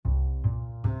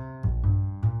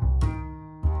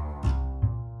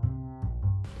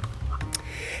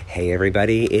Hey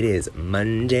everybody, it is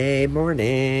Monday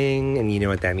morning, and you know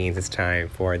what that means. It's time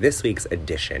for this week's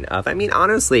edition of,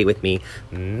 honestly, with me,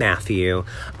 Matthew.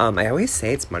 I always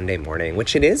say it's Monday morning,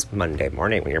 which it is Monday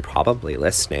morning when you're probably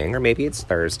listening, or maybe it's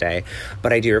Thursday,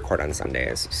 but I do record on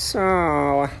Sundays, so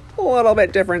a little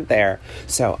bit different there.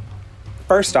 So,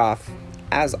 first off,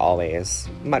 as always,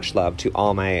 much love to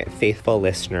all my faithful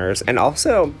listeners, and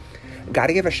also got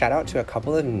to give a shout out to a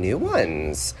couple of new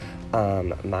ones.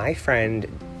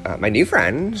 My new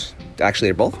friend, actually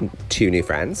they're both two new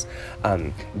friends,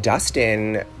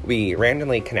 Dustin, we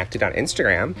randomly connected on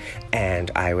Instagram, and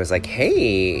I was like,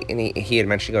 hey, and he had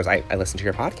mentioned, he goes, I listened to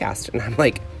your podcast, and I'm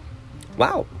like,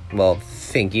 wow, well,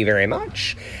 thank you very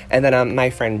much. And then my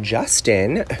friend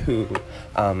Justin, who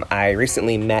I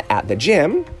recently met at the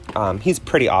gym, he's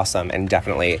pretty awesome and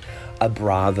definitely a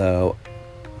Bravo-aholic,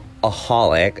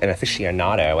 an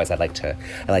aficionado, as I like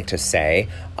to say.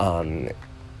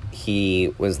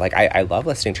 He was like, I love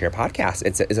listening to your podcast.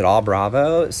 Is it all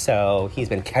Bravo? So he's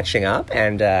been catching up,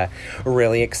 and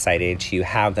really excited to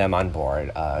have them on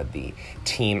board the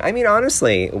team.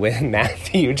 Honestly, with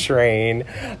Matthew Train,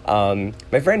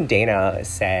 my friend Dana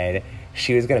said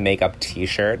she was going to make up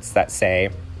t-shirts that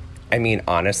say,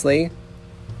 honestly,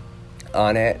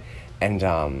 on it, and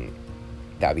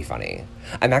that would be funny.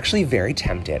 I'm actually very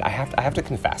tempted. I have to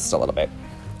confess a little bit.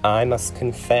 I must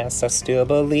confess, I still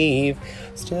believe.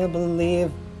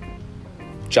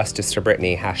 Justice for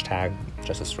Britney, hashtag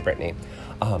Justice for Britney.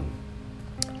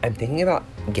 I'm thinking about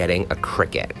getting a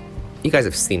Cricut. You guys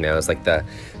have seen those, like I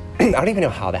don't even know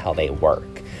how the hell they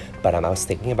work, but I was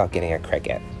thinking about getting a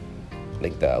Cricut,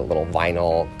 like the little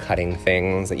vinyl cutting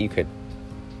things that you could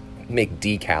make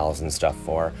decals and stuff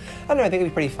for. I don't know, I think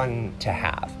it'd be pretty fun to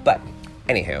have, but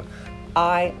anywho,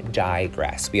 I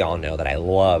digress. We all know that I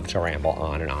love to ramble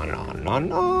on and on and on and on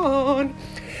and on.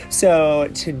 So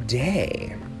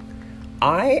today,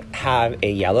 I have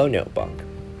a yellow notebook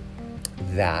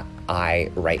that I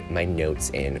write my notes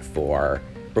in for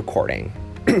recording.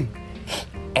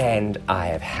 And I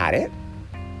have had it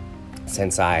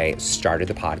since I started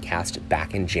the podcast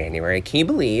back in January. Can you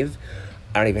believe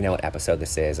I don't even know what episode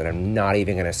this is, and I'm not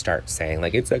even going to start saying,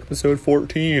 like, it's episode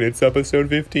 14, it's episode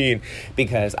 15,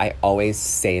 because I always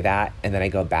say that, and then I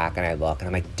go back and I look, and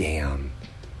I'm like, damn,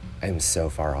 I'm so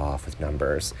far off with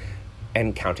numbers,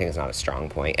 and counting is not a strong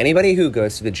point. Anybody who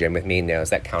goes to the gym with me knows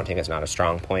that counting is not a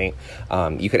strong point.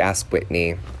 You could ask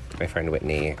Whitney, my friend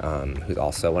Whitney, who's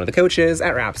also one of the coaches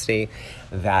at Rhapsody,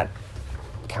 that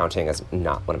counting is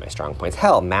not one of my strong points.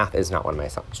 Hell, math is not one of my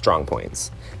strong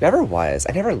points. Never was.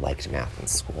 I never liked math in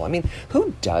school.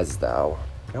 Who does, though?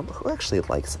 Who actually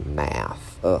likes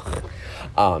math? Ugh.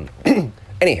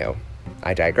 Anywho,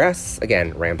 I digress.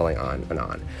 Again, rambling on and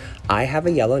on. I have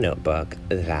a yellow notebook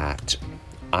that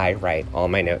I write all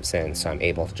my notes in, so I'm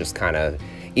able to just kind of,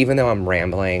 even though I'm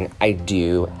rambling, I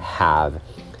do have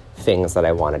things that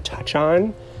I want to touch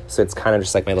on. So it's kind of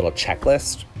just like my little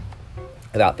checklist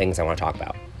about things I want to talk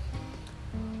about.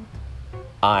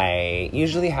 I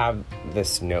usually have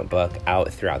this notebook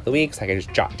out throughout the week, so I can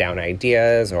just jot down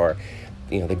ideas, or,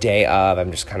 the day of,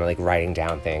 I'm just kind of like writing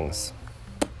down things.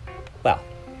 Well,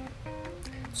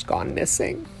 it's gone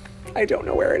missing. I don't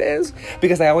know where it is,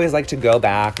 because I always like to go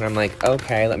back, and I'm like,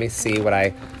 okay, let me see what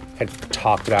I had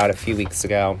talked about a few weeks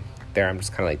ago. There, I'm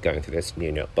just kind of like going through this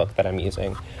new notebook that I'm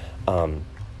using. And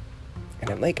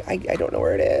I'm like, I don't know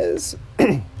where it is.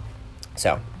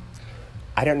 So,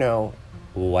 I don't know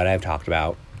what I've talked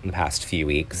about in the past few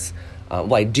weeks.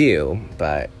 Well, I do,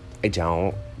 but I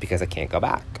don't because I can't go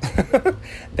back.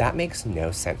 That makes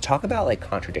no sense. Talk about,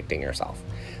 contradicting yourself.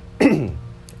 I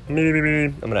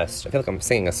feel like I'm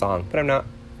singing a song, but I'm not,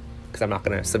 because I'm not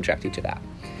going to subject you to that.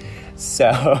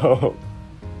 So,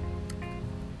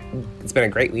 it's been a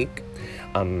great week.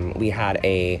 We had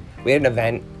an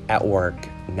event at work,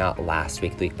 not last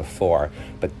week, the week before,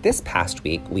 but this past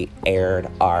week we aired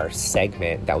our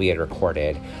segment that we had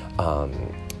recorded.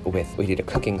 We did a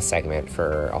cooking segment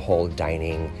for a whole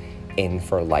Dining In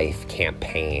for Life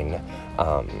campaign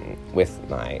with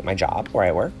my job where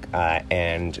I work,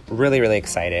 and really, really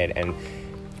excited. And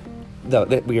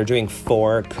we are doing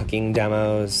 4 cooking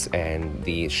demos, and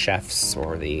the chefs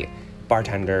or the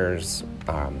bartenders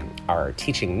are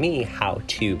teaching me how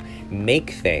to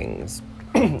make things.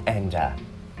 And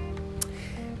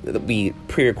we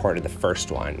pre-recorded the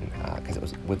first one because it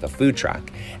was with a food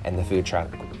truck, and the food truck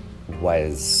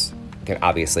was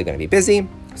obviously going to be busy.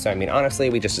 So, honestly,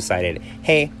 we just decided,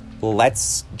 hey,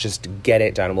 let's just get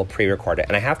it done. We'll pre-record it.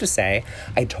 And I have to say,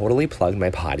 I totally plugged my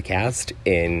podcast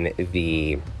in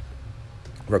the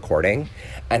recording,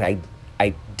 and I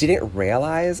I didn't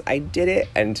realize I did it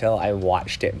until I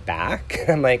watched it back.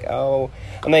 I'm like,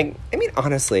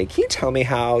 honestly, can you tell me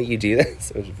how you do this?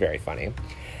 It was very funny.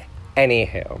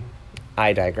 Anywho,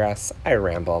 I digress. I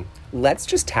ramble. Let's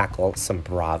just tackle some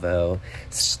Bravo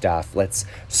stuff. Let's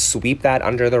sweep that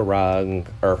under the rug,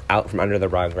 or out from under the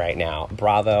rug right now.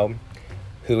 Bravo,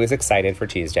 who is excited for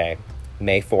Tuesday,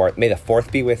 May 4th. May the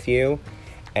 4th be with you.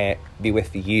 And be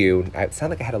with you. It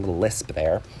sounded like I had a little lisp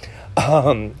there.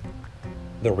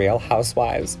 The Real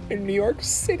Housewives in New York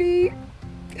City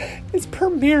is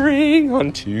premiering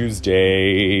on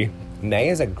Tuesday. May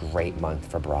is a great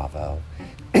month for Bravo.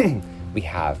 We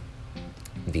have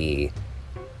we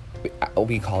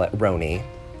call it RHONY,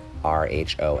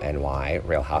 RHONY,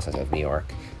 Real Housewives of New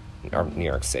York, or New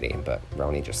York City, but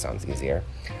RHONY just sounds easier.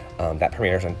 That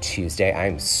premieres on Tuesday.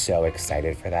 I'm so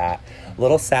excited for that. A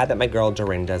little sad that my girl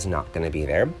Dorinda's not going to be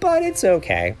there, but it's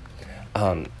okay.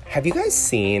 Have you guys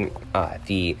seen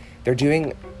they're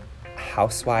doing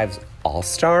Housewives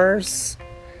All-Stars?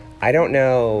 I don't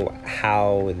know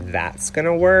how that's going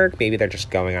to work. Maybe they're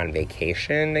just going on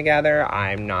vacation together.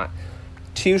 I'm not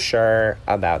too sure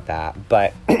about that,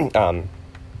 but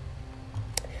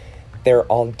they're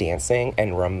all dancing,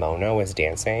 and Ramona was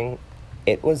dancing.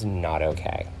 It was not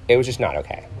okay. It was just not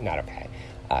okay. Not okay.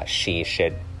 She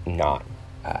should not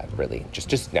really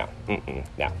just no.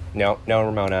 No,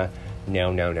 Ramona.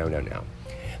 No.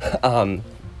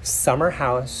 Summer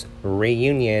House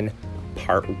Reunion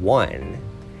Part 1.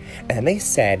 And then they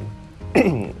said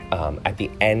at the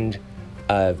end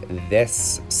of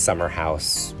this Summer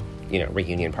House,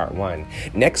 Reunion Part 1,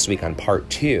 next week on Part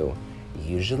 2,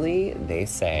 usually they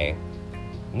say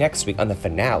next week on the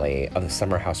finale of the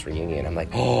Summer House Reunion. I'm like,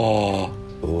 oh,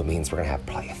 it means we're going to have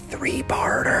probably a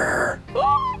 3-parter.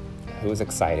 Who's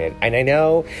excited? And I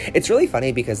know it's really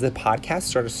funny because the podcast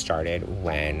sort of started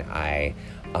when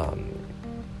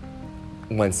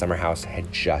when Summer House had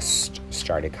just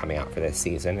started coming out for this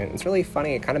season. And it's really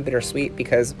funny and kind of bittersweet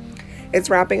because it's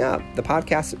wrapping up. The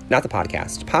podcast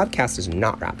is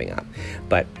not wrapping up,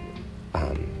 but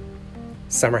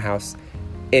Summer House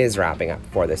is wrapping up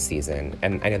for this season.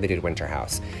 And I know they did Winter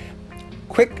House.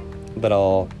 Quick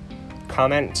little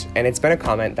comment, and it's been a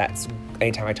comment that's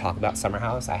anytime I talk about Summer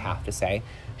House, I have to say,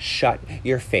 shut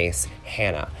your face,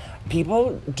 Hannah.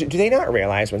 People, do they not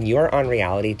realize when you are on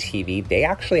reality TV, they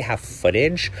actually have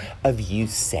footage of you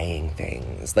saying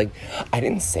things. Like, I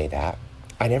didn't say that.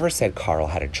 I never said Carl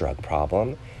had a drug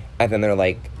problem. And then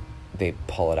they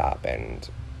pull it up and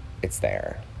it's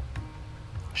there.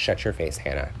 Shut your face,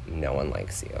 Hannah. No one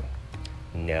likes you.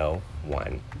 No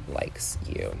one likes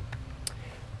you.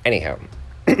 Anyhow,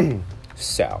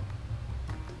 so,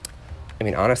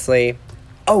 honestly,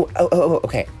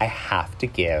 okay. I have to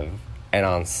give an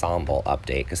ensemble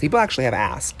update because people actually have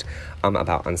asked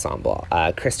about ensemble.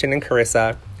 Kristen and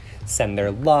Carissa send their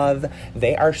love.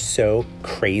 They are so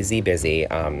crazy busy.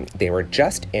 They were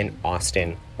just in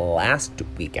Austin last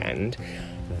weekend.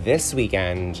 This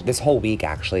whole week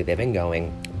actually, they've been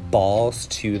going balls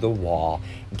to the wall,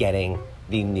 getting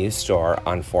the new store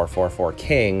on 444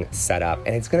 King set up,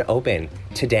 and it's going to open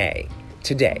today,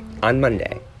 on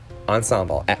Monday.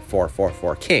 Ensemble at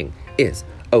 444 King is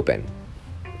open.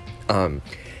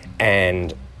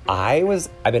 And I've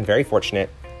been very fortunate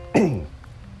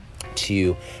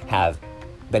to have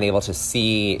been able to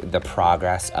see the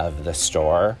progress of the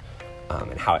store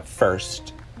and how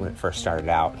when it first started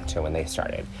out to when they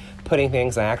started putting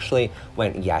things. I actually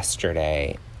went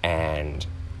yesterday and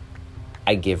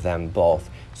I give them both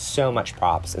so much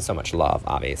props and so much love,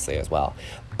 obviously, as well.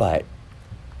 But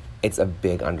it's a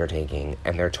big undertaking,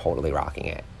 and they're totally rocking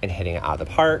it and hitting it out of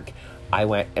the park. I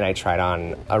went and I tried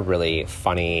on a really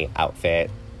funny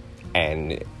outfit,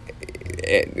 and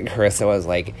Carissa was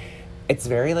like, it's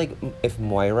very like if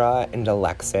Moira and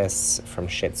Alexis from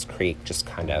Schitt's Creek just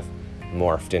kind of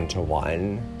morphed into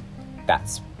one.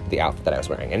 That's the outfit that I was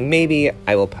wearing, and maybe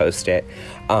I will post it.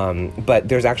 But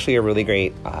there's actually a really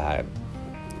great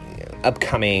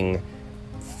upcoming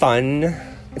fun.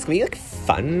 It's gonna be like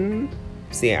fun.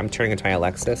 See, I'm turning into my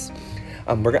Alexis.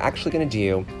 We're actually gonna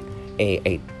do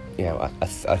a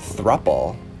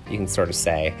throuple. You can sort of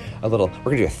say we're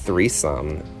gonna do a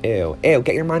threesome. Ew,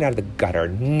 get your mind out of the gutter.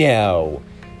 No,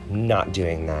 not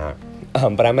doing that.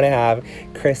 But I'm gonna have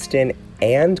Kristen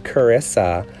and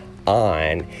Carissa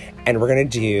on, and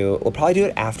we'll probably do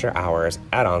it after hours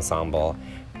at Ensemble,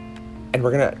 and I'm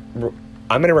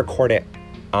gonna record it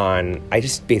on, I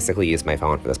just basically use my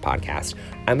phone for this podcast.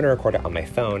 I'm gonna record it on my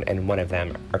phone, and one of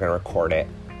them are gonna record it,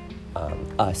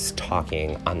 us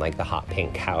talking on like the hot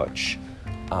pink couch,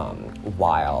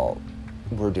 while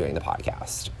we're doing the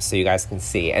podcast, so you guys can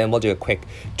see. And we'll do a quick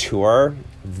tour.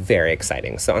 Very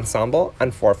exciting. So Ensemble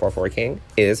on 444 King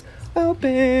is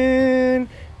open.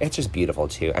 It's just beautiful,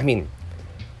 too. I mean,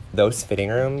 those fitting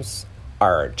rooms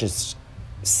are just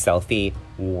selfie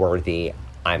worthy.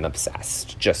 I'm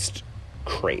obsessed. Just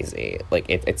crazy. Like,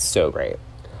 it's so great.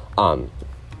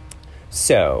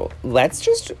 So let's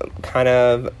just kind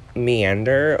of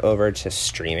meander over to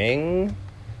streaming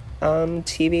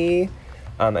TV.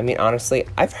 I mean, honestly,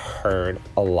 I've heard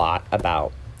a lot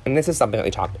about, and this is something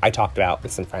that I talked about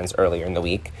with some friends earlier in the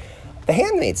week, The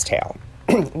Handmaid's Tale.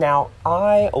 Now,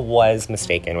 I was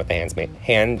mistaken with The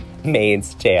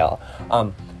Handmaid's Tale.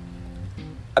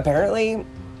 Apparently,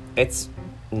 it's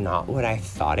not what I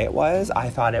thought it was. I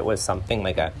thought it was something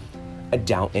like a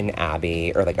Downton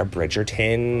Abbey or like a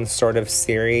Bridgerton sort of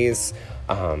series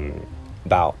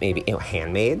about maybe,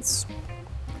 handmaids.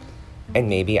 And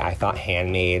maybe I thought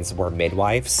handmaids were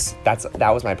midwives.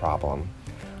 That was my problem.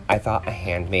 I thought a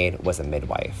handmaid was a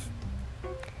midwife.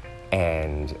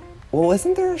 And, well,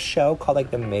 isn't there a show called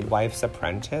like The Midwife's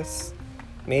Apprentice?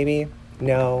 Maybe?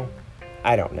 No,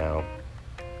 I don't know.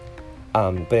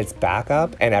 But it's back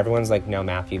up, and everyone's like, no,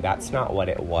 Matthew, that's not what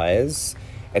it was.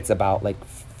 It's about like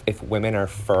if women are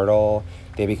fertile,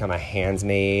 they become a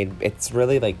handmaid. It's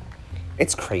really like,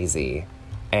 it's crazy.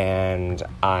 And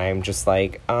I'm just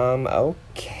like,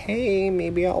 okay,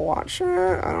 maybe I'll watch it.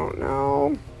 I don't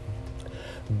know.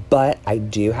 But I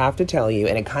do have to tell you,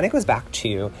 and it kind of goes back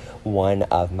to one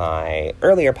of my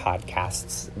earlier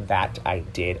podcasts that I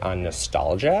did on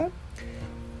nostalgia.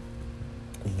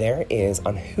 There is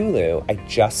on Hulu, I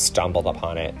just stumbled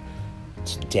upon it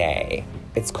today.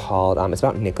 It's called, it's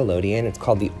about Nickelodeon. It's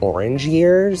called The Orange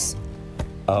Years.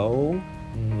 Oh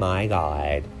my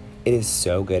God. It is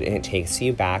so good, and it takes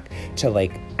you back to,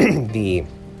 like, the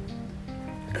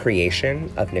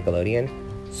creation of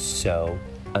Nickelodeon. So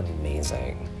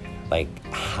amazing. Like,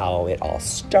 how it all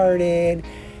started,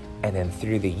 and then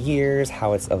through the years,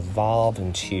 how it's evolved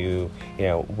into,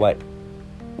 what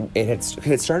it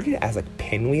started as, like,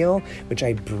 Pinwheel, which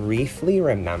I briefly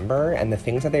remember, and the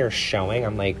things that they were showing,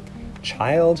 I'm like,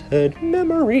 childhood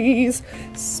memories.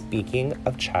 Speaking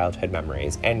of childhood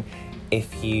memories, and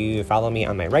if you follow me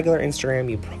on my regular Instagram,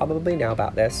 you probably know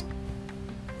about this.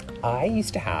 I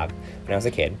used to have, when I was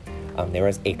a kid, there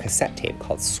was a cassette tape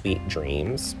called Sweet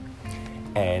Dreams.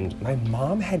 And my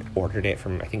mom had ordered it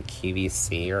from, I think,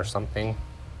 QVC or something.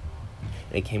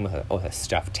 And it came with a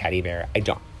stuffed teddy bear. I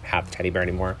don't have the teddy bear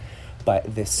anymore.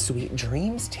 But this Sweet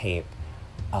Dreams tape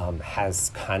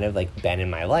has kind of like been in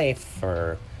my life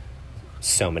for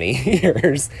so many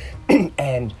years.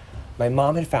 And my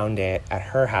mom had found it at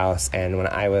her house, and when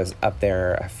I was up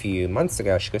there a few months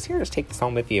ago, she goes, here, just take this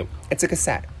home with you. It's a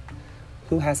cassette.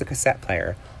 Who has a cassette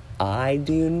player? I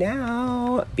do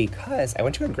now, because I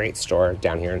went to a great store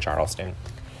down here in Charleston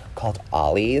called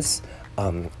Ollie's.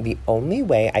 The only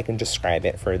way I can describe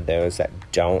it for those that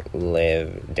don't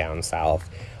live down south,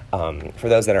 for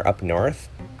those that are up north,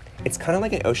 it's kind of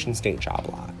like an Ocean State job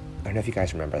lot. I don't know if you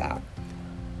guys remember that.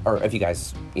 Or if you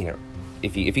guys,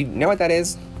 if you know what that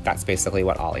is, that's basically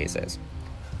what Ollie's is.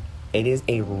 It is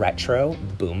a retro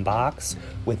boombox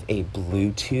with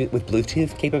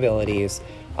Bluetooth capabilities.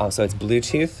 So it's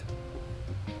Bluetooth,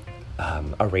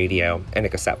 a radio, and a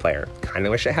cassette player. Kind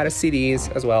of wish it had a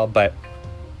CDs as well, but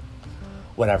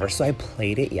whatever. So I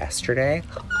played it yesterday.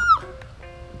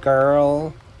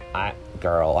 Girl,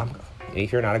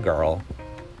 if you're not a girl,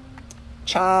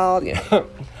 child,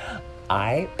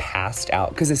 I passed out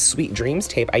because the Sweet Dreams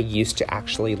tape I used to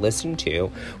actually listen to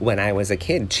when I was a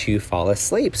kid to fall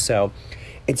asleep. So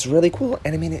it's really cool.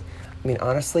 And I mean,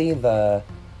 honestly, the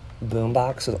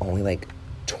boombox was only like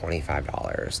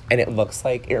 $25, and it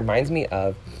reminds me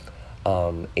of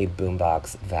a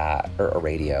boombox or a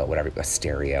radio, whatever, a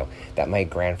stereo that my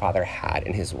grandfather had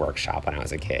in his workshop when I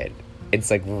was a kid.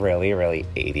 It's like really, really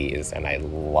 80s, and I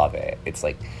love it. It's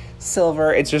like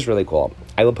silver. It's just really cool.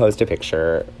 I will post a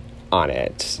picture of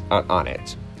it on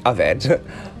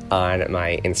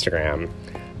my Instagram,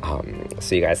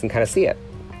 so you guys can kind of see it.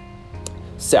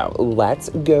 So let's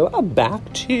go back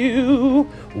to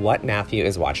what Matthew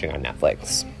is watching on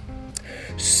Netflix.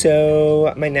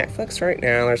 So my Netflix right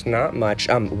now, there's not much.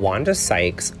 Wanda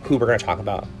Sykes, who we're going to talk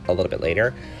about a little bit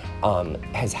later,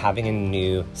 is having a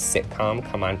new sitcom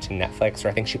come on to Netflix,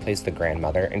 where I think she plays the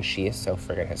grandmother, and she is so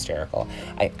friggin' hysterical.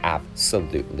 I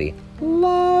absolutely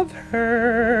love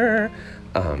her.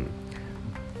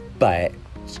 But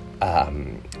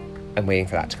I'm waiting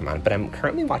for that to come on. But I'm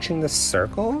currently watching The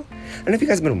Circle. I don't know if you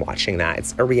guys have been watching that.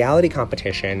 It's a reality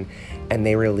competition, and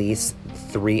they release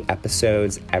 3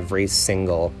 episodes every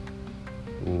single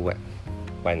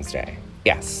Wednesday.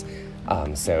 Yes.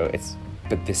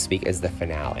 But this week is the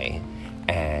finale.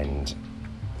 And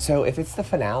so if it's the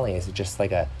finale, is it just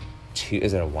like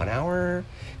is it a 1 hour?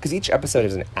 Because each episode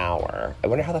is an hour. I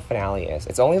wonder how the finale is.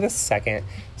 It's only the second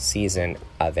season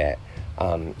of it.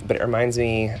 But it reminds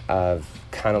me of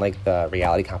kind of like the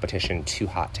reality competition Too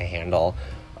Hot to Handle.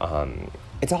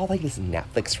 It's all like this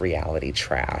Netflix reality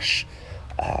trash.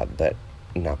 But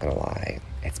I'm not gonna lie,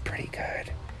 it's pretty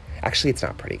good. Actually, it's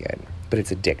not pretty good, but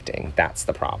it's addicting. That's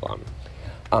the problem.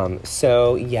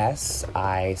 So yes,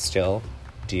 I still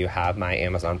do have my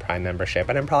Amazon Prime membership,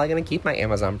 and I'm probably going to keep my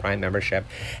Amazon Prime membership.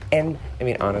 And I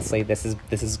mean, honestly,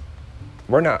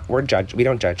 we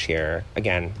don't judge here.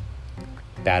 Again,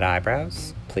 bad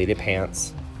eyebrows, pleated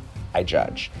pants, I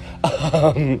judge.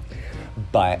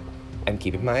 But I'm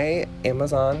keeping my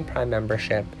Amazon Prime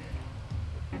membership,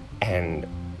 and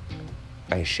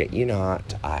I shit you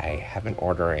not, I have been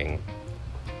ordering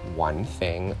one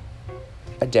thing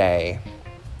a day.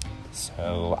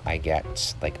 So I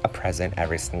get like a present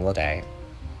every single day.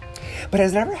 But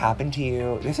has it ever happened to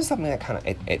you? This is something that kind of,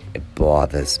 it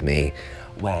bothers me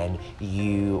when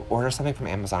you order something from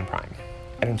Amazon Prime.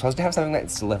 And I'm supposed to have something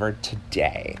that's delivered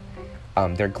today.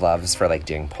 They're gloves for like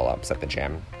doing pull-ups at the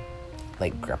gym.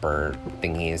 Like gripper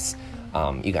thingies.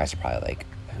 You guys are probably like,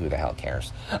 who the hell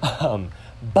cares?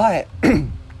 But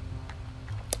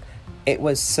it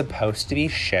was supposed to be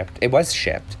shipped. It was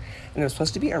shipped. And it was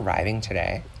supposed to be arriving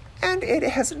today. And it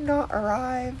has not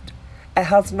arrived. It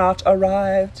has not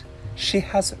arrived. She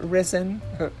has risen.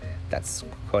 That's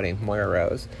quoting Moira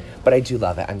Rose. But I do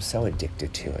love it. I'm so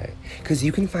addicted to it. Because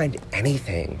you can find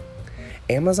anything.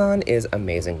 Amazon is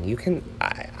amazing. You can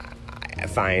I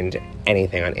find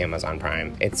anything on Amazon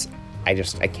Prime. I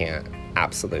can't.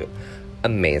 Absolute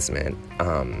amazement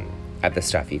at the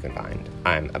stuff you can find.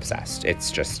 I'm obsessed. It's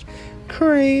just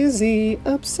crazy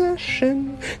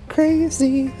obsession,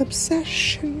 crazy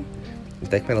obsession.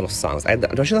 It's like my little songs.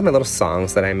 Don't you love my little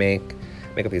songs that I make?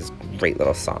 Make up these great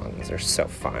little songs. They're so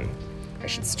fun. I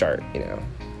should start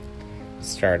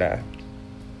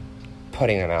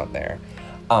putting them out there.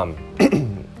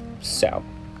 So,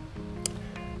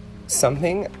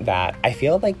 something that I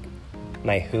feel like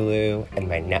my Hulu and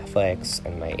my Netflix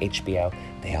and my HBO,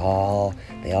 they all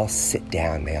sit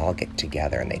down, they all get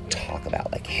together and they talk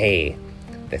about like, hey,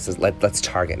 let's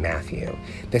target Matthew.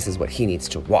 This is what he needs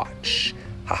to watch.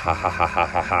 Ha ha ha ha ha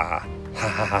ha ha ha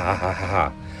ha ha ha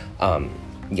ha ha.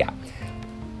 Yeah.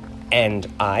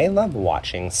 And I love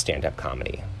watching stand-up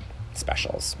comedy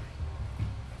specials.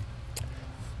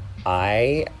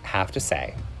 I have to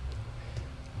say,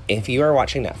 if you are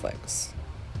watching Netflix,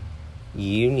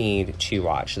 you need to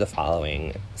watch the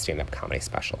following stand-up comedy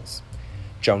specials.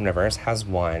 Joan Rivers has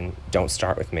one, Don't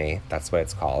Start With Me. That's what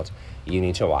it's called. You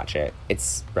need to watch it.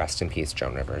 It's rest in peace,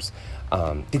 Joan Rivers.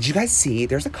 Did you guys see,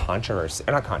 there's a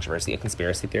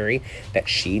conspiracy theory that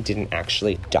she didn't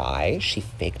actually die. She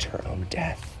faked her own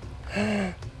death.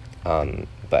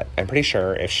 But I'm pretty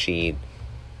sure if she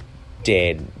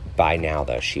did by now,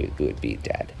 though, she would be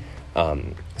dead.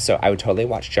 So I would totally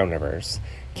watch Joan Rivers.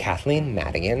 Kathleen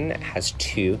Madigan has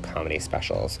 2 comedy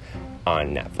specials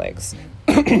on Netflix.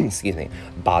 Excuse me.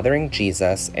 Bothering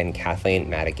Jesus and Kathleen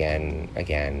Madigan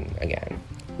again.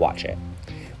 Watch it.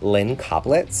 Lynn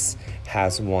Koblitz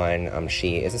has one.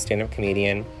 She is a stand-up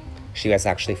comedian. She was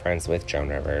actually friends with Joan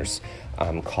Rivers,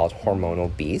 called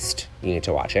Hormonal Beast. You need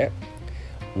to watch it.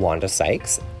 Wanda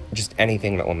Sykes. Just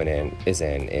anything that woman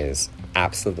is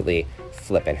absolutely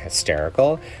flippin'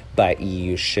 hysterical. But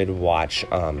you should watch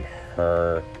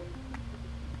her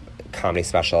comedy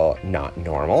special, Not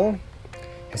Normal.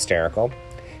 Hysterical.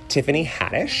 Tiffany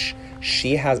Haddish,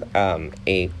 she has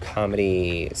a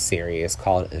comedy series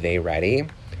called They Ready.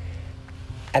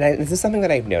 And this is something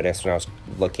that I've noticed when I was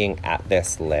looking at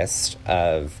this list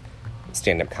of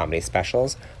stand-up comedy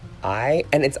specials.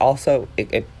 And it's also,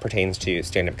 it pertains to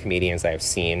stand-up comedians that I've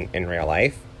seen in real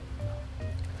life.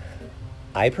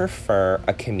 I prefer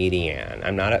a comedian.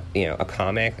 I'm not a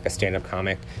comic, a stand-up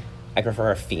comic. I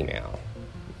prefer a female.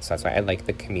 So that's why I like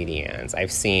the comedians. I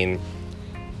think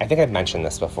I've mentioned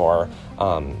this before.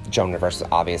 Joan Rivers is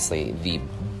obviously the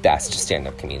best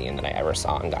stand-up comedian that I ever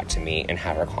saw and got to meet and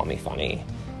have her call me funny.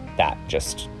 That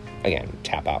just, again,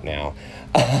 tap out now.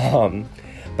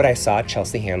 But I saw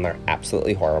Chelsea Handler,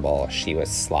 absolutely horrible. She was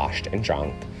sloshed and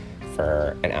drunk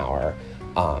for an hour.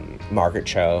 Margaret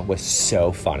Cho was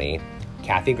so funny.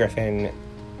 Kathy Griffin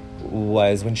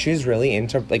was, when she was really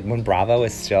into, like, when Bravo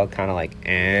was still kind of like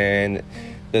in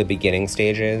the beginning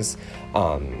stages,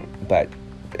 but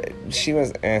she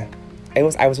was I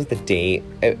was with a date.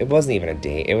 It wasn't even a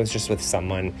date. It was just with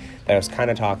someone that I was kind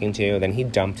of talking to. Then he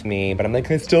dumped me, but I'm like,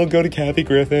 I still go to Kathy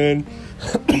Griffin.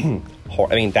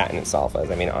 I mean, that in itself is,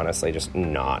 honestly, just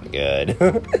not good.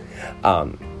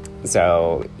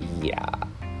 So, yeah.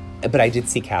 But I did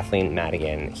see Kathleen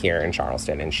Madigan here in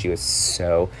Charleston, and she was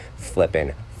so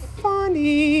flippin'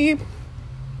 funny.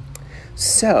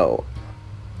 So,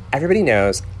 everybody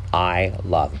knows I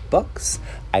love books.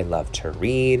 I love to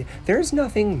read. There's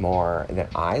nothing more that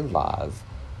I love.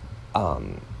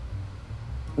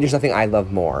 There's nothing I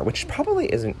love more, which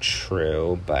probably isn't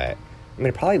true, but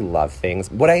I probably love things.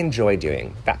 What I enjoy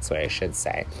doing, that's what I should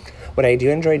say. What I do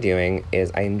enjoy doing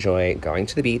is I enjoy going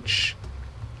to the beach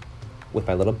with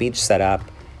my little beach setup,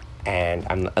 and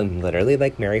I'm literally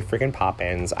like Mary freaking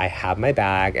Poppins. I have my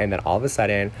bag, and then all of a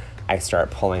sudden, I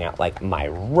start pulling out like my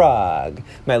rug,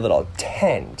 my little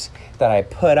tent that I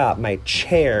put up, my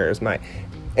chairs,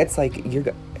 it's like,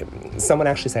 someone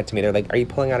actually said to me, they're like, are you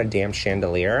pulling out a damn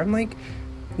chandelier? I'm like,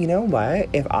 you know what?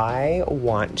 If I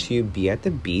want to be at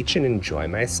the beach and enjoy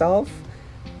myself,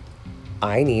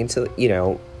 I need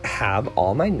to, have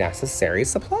all my necessary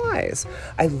supplies.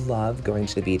 I love going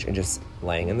to the beach and just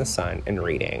laying in the sun and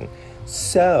reading.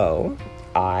 So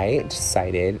I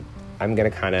decided I'm going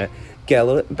to kind of get a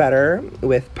little bit better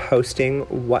with posting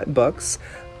what books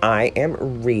I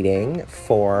am reading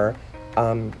for,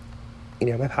 my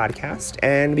podcast,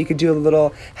 and we could do a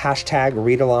little hashtag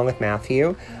read along with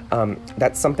Matthew.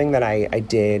 That's something that I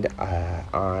did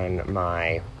on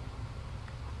my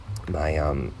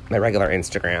regular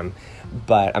Instagram,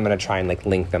 but I'm gonna try and like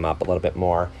link them up a little bit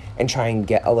more and try and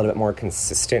get a little bit more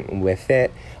consistent with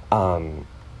it. I'm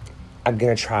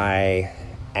gonna try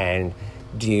and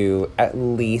do at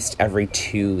least every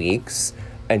 2 weeks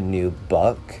a new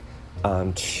book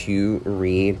to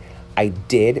read. I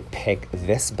did pick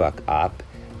this book up.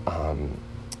 And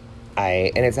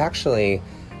it's actually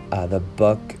the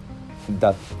book,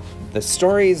 the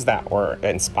stories that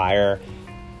inspire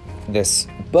this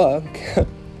book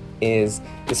is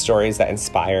the stories that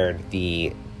inspired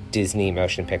the Disney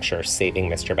motion picture Saving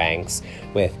Mr. Banks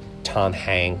with Tom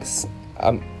Hanks.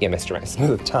 Mr. Banks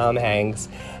with Tom Hanks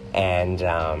and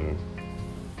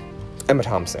Emma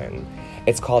Thompson.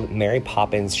 It's called Mary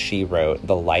Poppins She Wrote: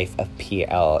 The Life of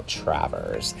P.L.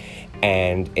 Travers.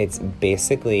 And it's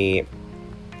basically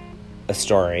a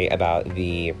story about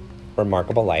the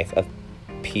remarkable life of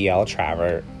P.L.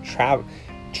 Travers,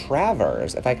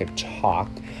 if I could talk,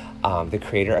 the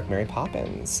creator of Mary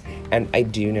Poppins. And I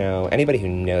do know, anybody who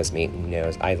knows me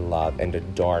knows I love and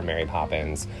adore Mary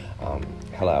Poppins.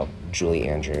 Hello, Julie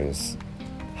Andrews.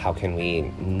 How can we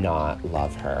not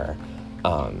love her?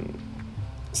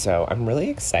 So I'm really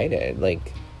excited.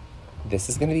 Like, this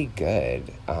is gonna be good.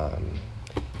 And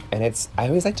I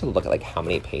always like to look at like how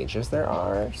many pages there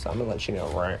are. So I'm gonna let you know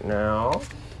right now.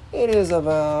 It is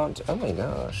about, oh my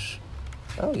gosh.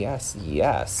 Oh, yes.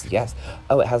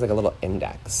 Oh, it has like a little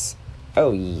index.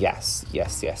 Oh, yes.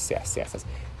 So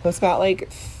it's got like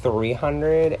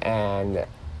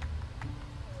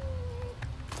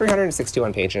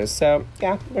 361 pages. So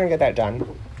yeah, we're gonna get that done.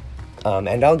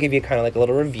 And I'll give you kind of like a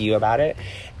little review about it.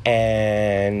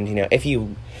 And, if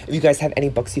you guys have any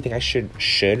books you think I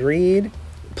should read,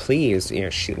 please,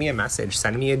 shoot me a message,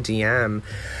 send me a DM.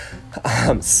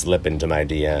 Slip into my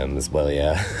DMs, will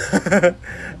ya?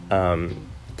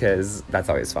 Because that's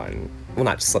always fun. Well,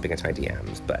 not just slipping into my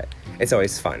DMs, but it's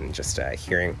always fun just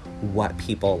hearing what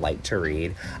people like to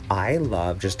read. I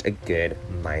love just a good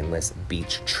mindless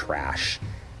beach trash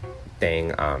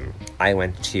thing. I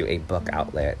went to a book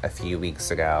outlet a few weeks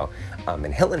ago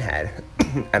in Hilton Head,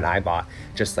 and I bought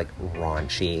just like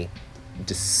raunchy,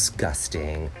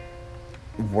 disgusting,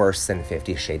 worse than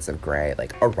 50 Shades of Grey,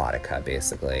 like erotica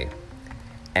basically.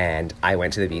 And I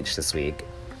went to the beach this week,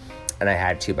 and I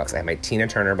had 2 books. I had my Tina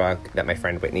Turner book that my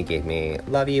friend Whitney gave me.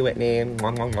 Love you, Whitney.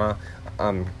 Mwah, mwah,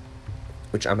 mwah.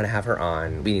 Which I'm gonna have her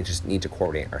on. We just need to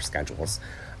coordinate our schedules.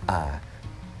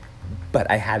 But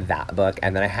I had that book,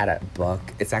 and then I had a book.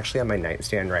 It's actually on my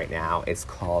nightstand right now. It's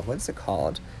called, what's it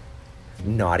called?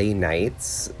 Naughty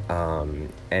Nights,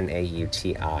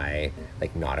 Nauti,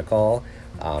 like nautical,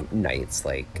 nights,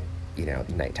 like,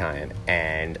 nighttime.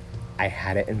 And I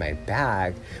had it in my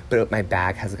bag, but my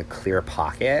bag has like a clear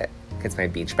pocket. It's my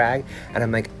beach bag. And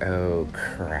I'm like, oh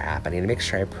crap, I need to make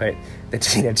sure I put the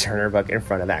Tina Turner book in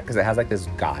front of that, because it has like this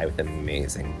guy with an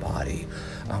amazing body.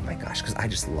 Oh my gosh, because I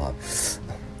just love,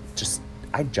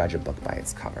 I judge a book by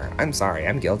its cover. I'm sorry,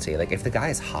 I'm guilty. Like, if the guy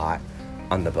is hot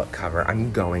on the book cover,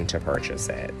 I'm going to purchase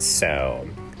it. So,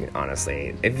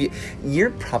 honestly, if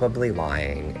you're probably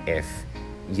lying if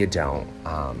you don't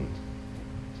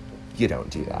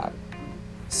do that.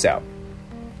 So,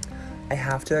 I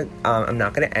have to, I'm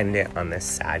not going to end it on this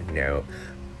sad note,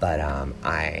 but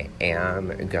I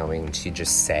am going to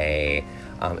just say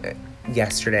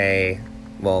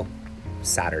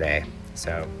Saturday,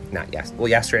 so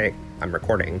yesterday, I'm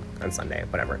recording on Sunday,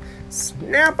 whatever,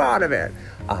 snap out of it.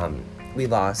 We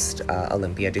lost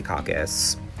Olympia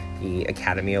Dukakis, the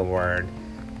Academy Award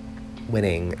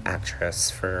winning actress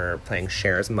for playing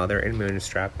Cher's mother in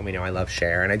Moonstruck, and we know I love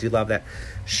Cher, and I do love that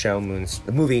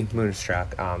the movie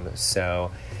Moonstruck.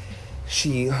 So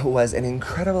she was an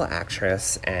incredible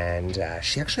actress, and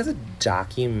she actually has a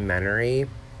documentary.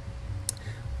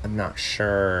 I'm not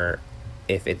sure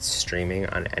if it's streaming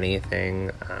on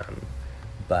anything,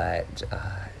 but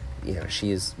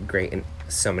she's great in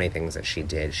so many things that she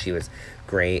did. She was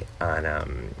great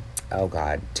on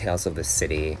Tales of the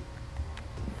City,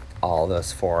 all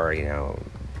those four, I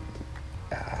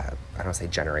don't say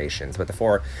generations, but the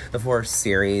four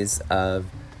series of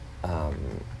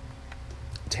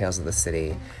Tales of the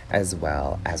City, as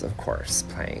well as, of course,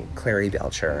 playing Clary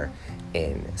Belcher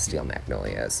in Steel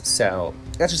Magnolias. So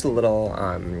that's just a little,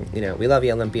 we love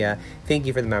you, Olympia. Thank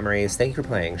you for the memories. Thank you for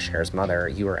playing Cher's mother.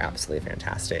 You were absolutely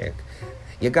fantastic.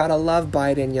 You got a love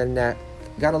bite in your neck.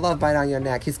 Got a love bite on your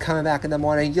neck. He's coming back in the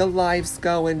morning. Your life's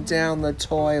going down the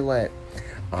toilet.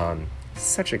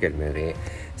 Such a good movie.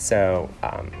 So,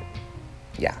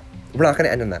 yeah. We're not going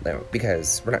to end on that note,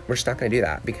 because we're just not going to do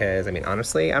that, because,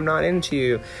 honestly, I'm not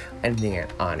into ending it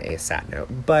on a sad note.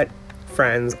 But,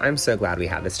 friends, I'm so glad we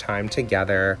had this time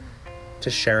together to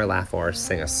share a laugh or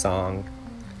sing a song.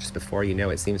 Just before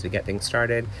it seems we get things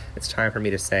started, it's time for me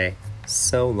to say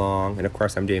so long. And, of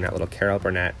course, I'm doing that little Carol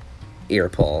Burnett ear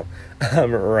pull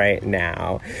right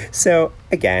now. So,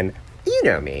 again, you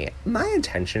know me. My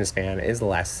attention span is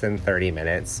less than 30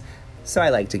 minutes, so I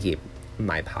like to keep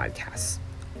my podcasts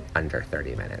under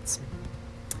 30 minutes.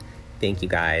 Thank you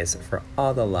guys for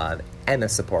all the love and the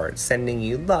support, sending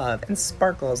you love and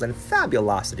sparkles and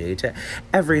fabulosity to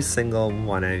every single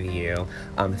one of you.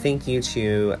 Thank you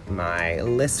to my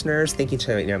listeners. Thank you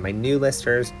to my new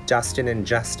listeners, Dustin and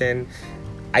Justin.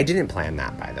 I didn't plan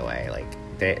that, by the way.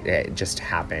 It just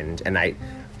happened, and I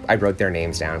wrote their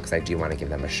names down because I do want to give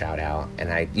them a shout out.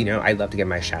 And I love to give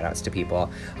my shout outs to people,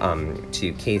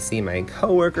 to Casey, my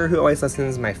coworker who always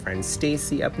listens, my friend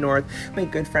Stacy up north, my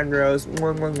good friend Rose,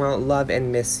 love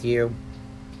and miss you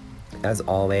as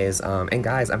always. And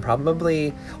guys, I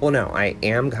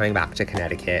am coming back to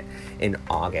Connecticut in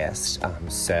August.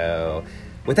 So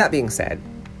with that being said,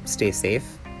 stay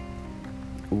safe,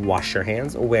 wash your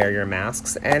hands, wear your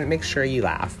masks, and make sure you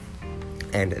laugh.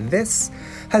 And this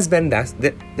has been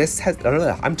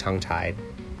I'm tongue-tied.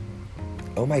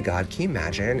 Oh my God, can you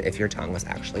imagine if your tongue was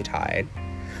actually tied?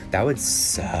 That would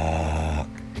suck.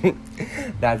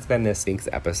 That's been this week's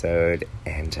episode,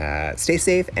 and stay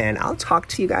safe, and I'll talk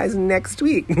to you guys next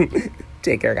week.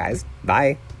 Take care, guys.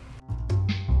 Bye.